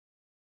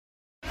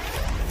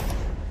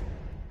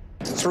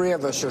three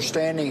of us are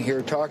standing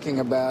here talking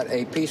about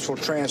a peaceful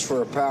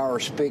transfer of power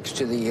speaks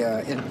to the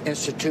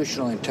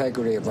institutional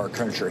integrity of our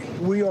country.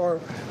 We are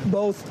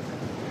both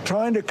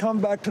trying to come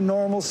back to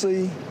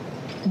normalcy,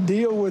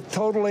 deal with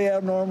totally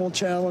abnormal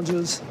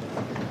challenges,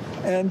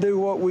 and do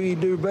what we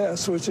do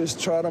best, which is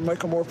try to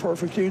make a more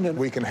perfect union.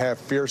 We can have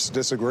fierce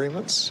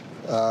disagreements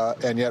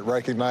and yet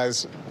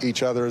recognize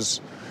each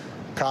other's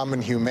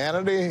common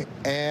humanity,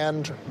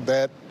 and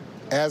that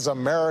as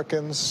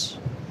Americans,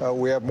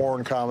 we have more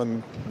in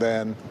common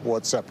than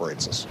what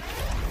separates us.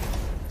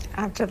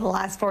 After the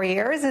last 4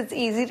 years, it's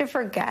easy to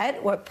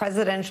forget what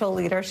presidential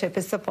leadership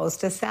is supposed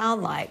to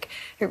sound like.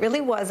 It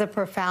really was a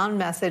profound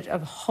message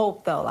of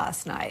hope, though,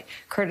 last night,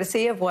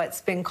 courtesy of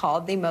what's been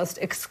called the most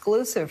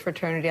exclusive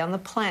fraternity on the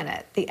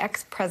planet, the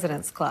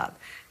Ex-President's Club.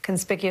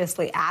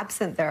 Conspicuously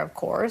absent there, of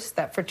course,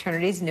 that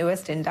fraternity's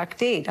newest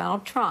inductee,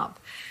 Donald Trump.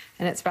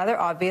 And it's rather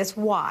obvious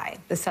why.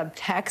 The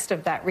subtext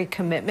of that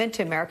recommitment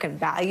to American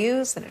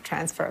values and a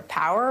transfer of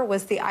power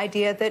was the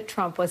idea that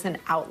Trump was an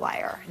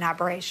outlier, an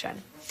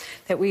aberration,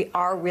 that we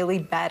are really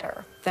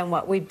better than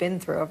what we've been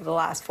through over the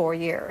last 4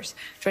 years.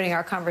 Joining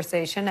our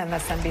conversation,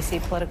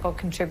 MSNBC political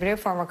contributor,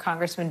 former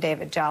Congressman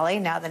David Jolly,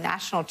 now the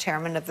national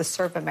chairman of the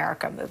Serve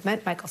America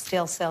movement. Michael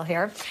Steele's still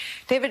here.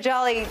 David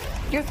Jolly,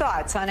 your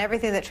thoughts on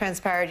everything that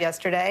transpired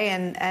yesterday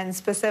and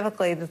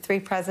specifically the three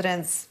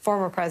presidents,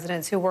 former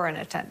presidents who were in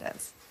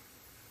attendance?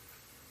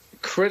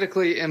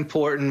 Critically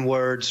important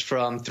words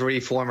from three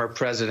former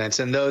presidents.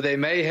 And though they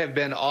may have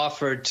been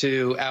offered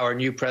to our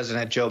new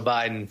president, Joe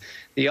Biden,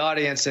 the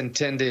audience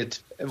intended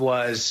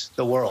was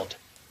the world.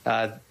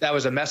 That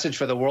was a message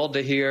for the world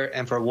to hear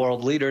and for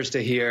world leaders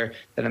to hear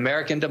that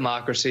American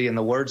democracy, in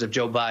the words of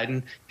Joe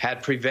Biden,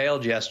 had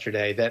prevailed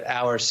yesterday, that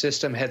our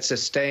system had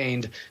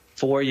sustained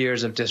 4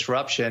 years of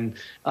disruption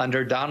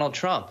under Donald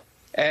Trump.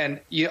 And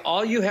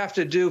all you have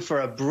to do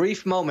for a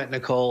brief moment,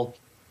 Nicole,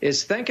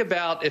 is think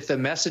about if the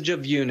message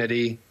of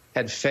unity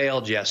had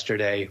failed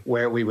yesterday,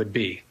 where we would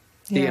be.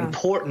 The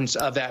importance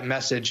of that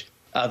message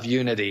of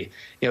unity.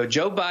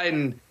 Joe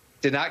Biden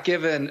did not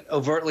give an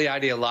overtly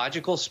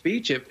ideological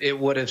speech. It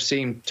would have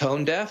seemed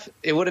tone deaf.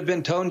 It would have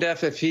been tone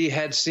deaf if he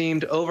had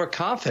seemed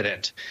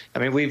overconfident. I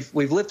mean, we've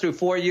lived through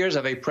 4 years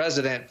of a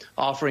president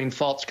offering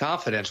false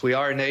confidence. We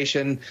are a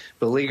nation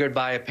beleaguered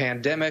by a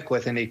pandemic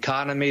with an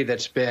economy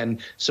that's been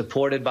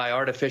supported by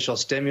artificial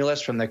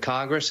stimulus from the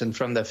Congress and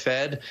from the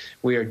Fed.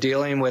 We are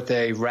dealing with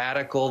a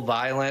radical,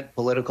 violent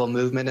political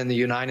movement in the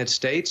United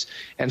States.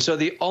 And so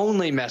the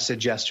only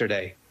message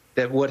yesterday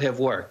that would have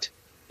worked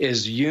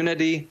is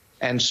unity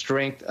and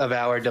strength of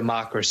our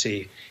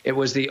democracy. It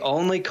was the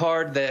only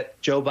card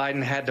that Joe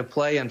Biden had to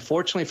play.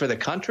 Unfortunately for the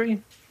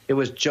country, it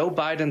was Joe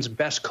Biden's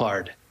best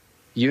card,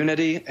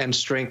 unity and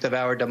strength of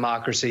our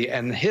democracy.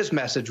 And his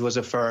message was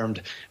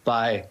affirmed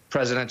by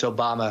Presidents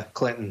Obama,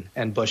 Clinton,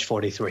 and Bush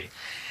 43.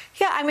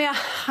 Yeah, I mean,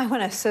 I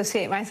want to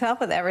associate myself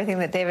with everything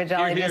that David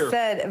Jolly just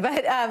said.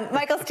 But,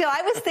 Michael Steele,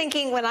 I was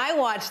thinking when I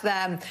watched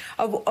them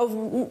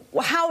of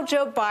how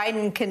Joe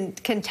Biden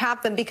can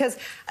tap them. Because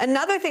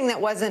another thing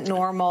that wasn't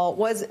normal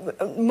was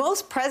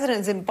most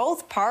presidents in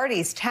both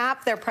parties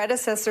tap their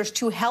predecessors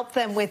to help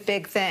them with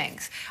big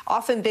things,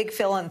 often big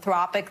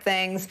philanthropic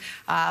things.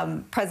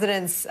 The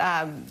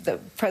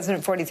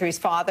President 43's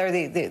father,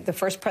 the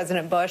first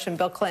President Bush and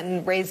Bill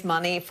Clinton raised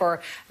money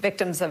for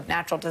victims of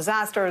natural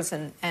disasters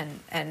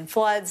and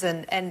floods,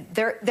 and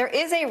there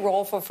is a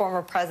role for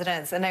former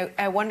presidents, and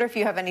I wonder if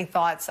you have any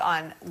thoughts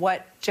on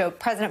what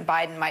President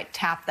Biden might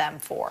tap them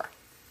for.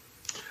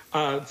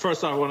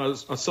 First, I want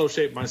to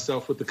associate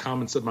myself with the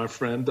comments of my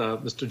friend,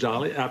 Mr.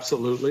 Jolly.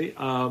 Absolutely.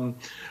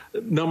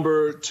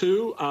 Number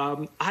two,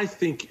 I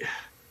think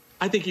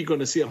you're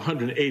going to see a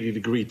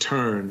 180-degree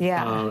turn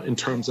in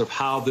terms of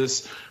how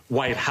this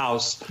White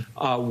House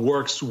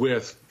works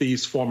with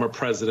these former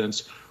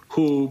presidents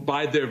who,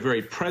 by their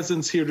very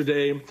presence here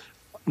today,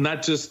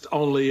 not just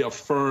only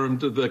affirmed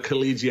the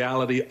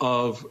collegiality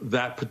of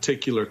that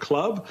particular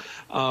club,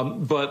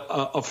 but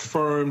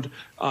affirmed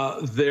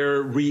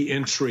their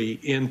reentry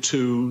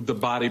into the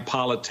body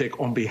politic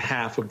on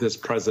behalf of this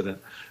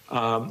president.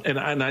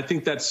 And I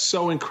think that's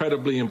so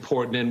incredibly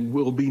important and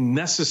will be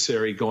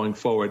necessary going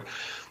forward.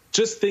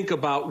 Just think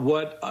about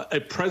what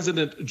a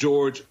President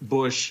George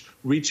Bush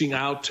reaching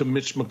out to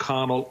Mitch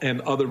McConnell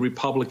and other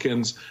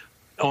Republicans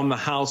on the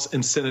House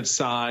and Senate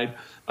side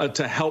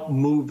to help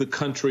move the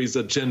country's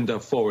agenda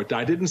forward.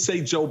 I didn't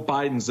say Joe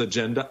Biden's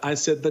agenda. I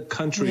said the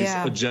country's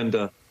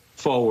agenda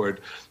forward.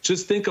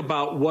 Just think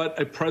about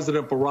what a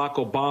President Barack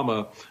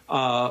Obama,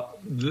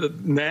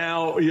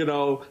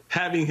 now,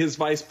 having his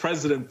vice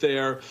president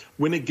there,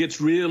 when it gets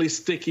really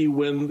sticky,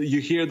 when you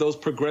hear those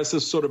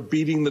progressives sort of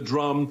beating the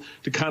drum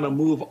to kind of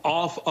move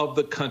off of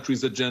the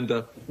country's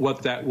agenda,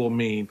 what that will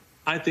mean.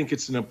 I think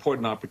it's an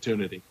important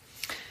opportunity.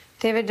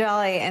 David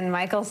Jolly and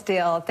Michael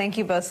Steele, thank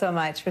you both so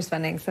much for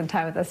spending some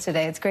time with us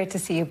today. It's great to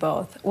see you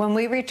both. When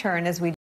we return, as we